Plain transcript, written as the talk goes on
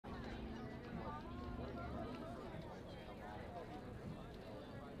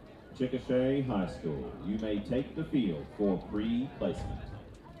Chickasha High School, you may take the field for pre-placement.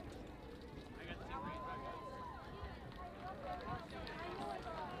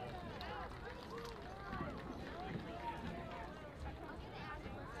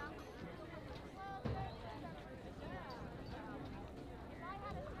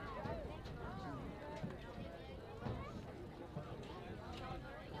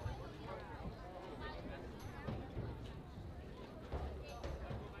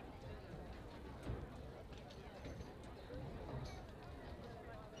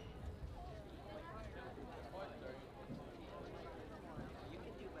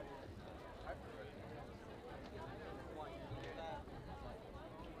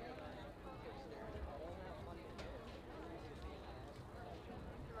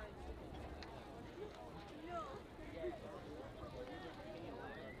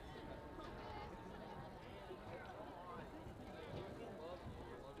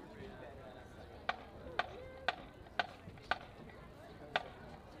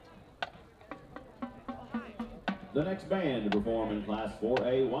 The next band to perform in Class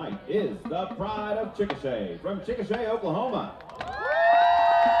 4A White is the Pride of Chickasha from Chickasha, Oklahoma.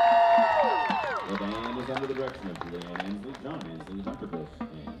 The band is under the direction of Leanne Ansley, John Ansley, Dr. Bush,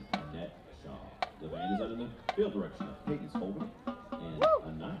 and Annette Shaw. The band is under the field direction of Cadence Holden and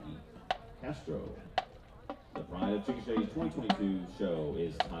Anaki Castro. The Pride of Chickasha's 2022 show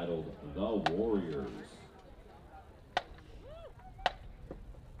is titled The Warriors.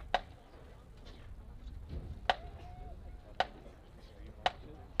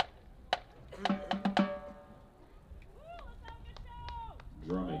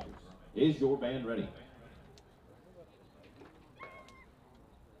 Drum makers, is your band ready?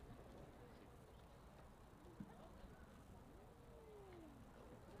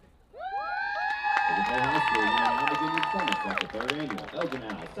 Chickasha High School, you may now begin your performance at the 3rd Annual Elgin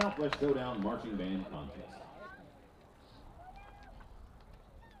Owl Southwest Showdown Marching Band Contest.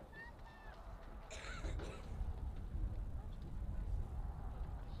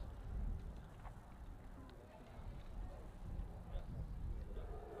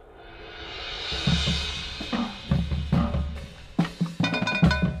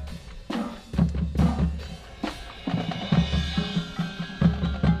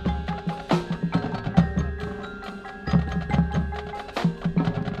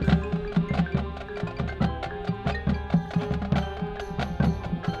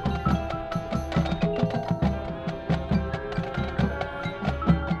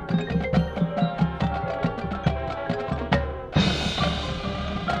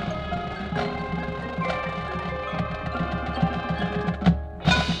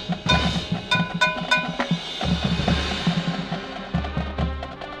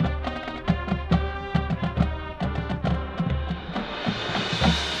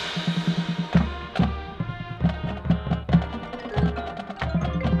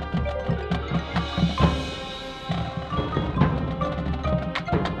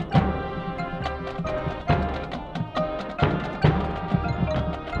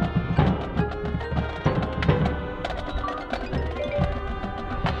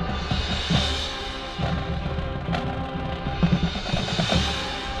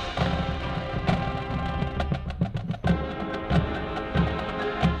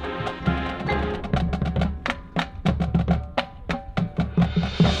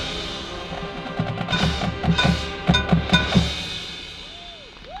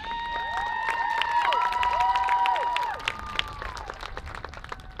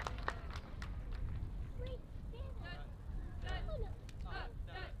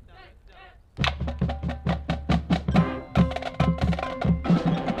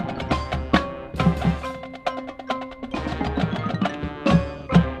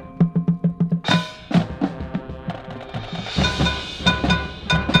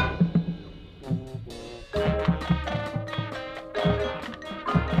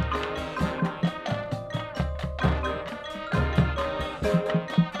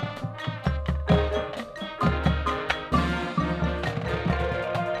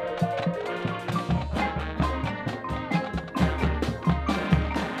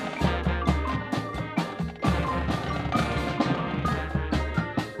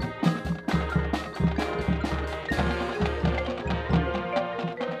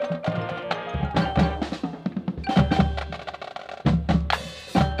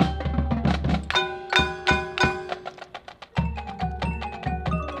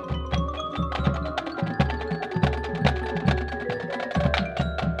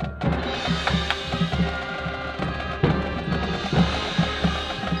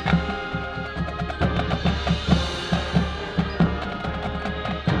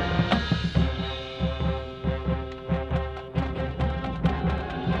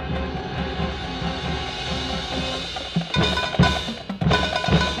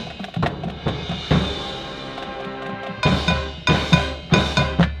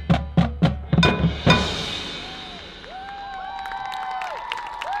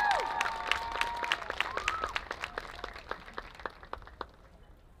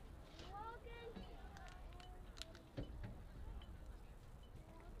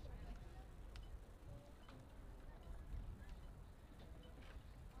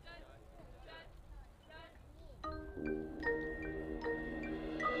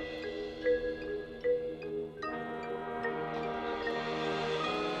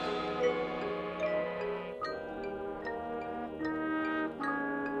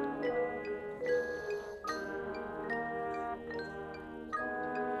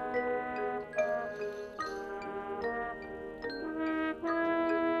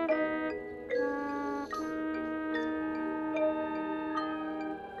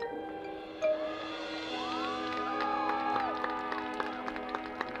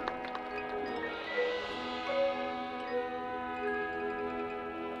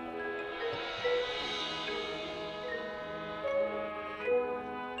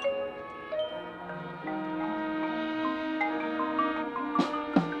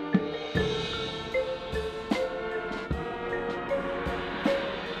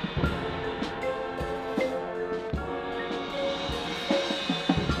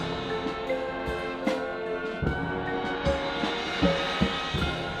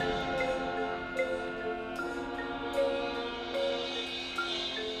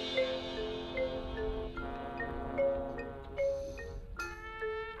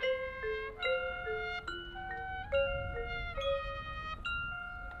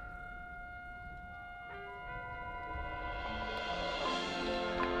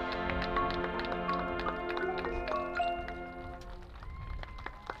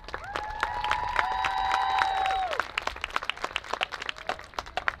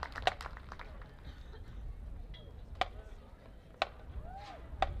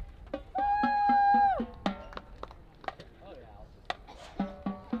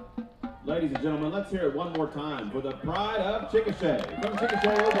 Ladies and gentlemen, let's hear it one more time for the pride of Chickasha from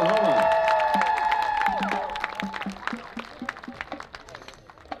Chickasha, Oklahoma.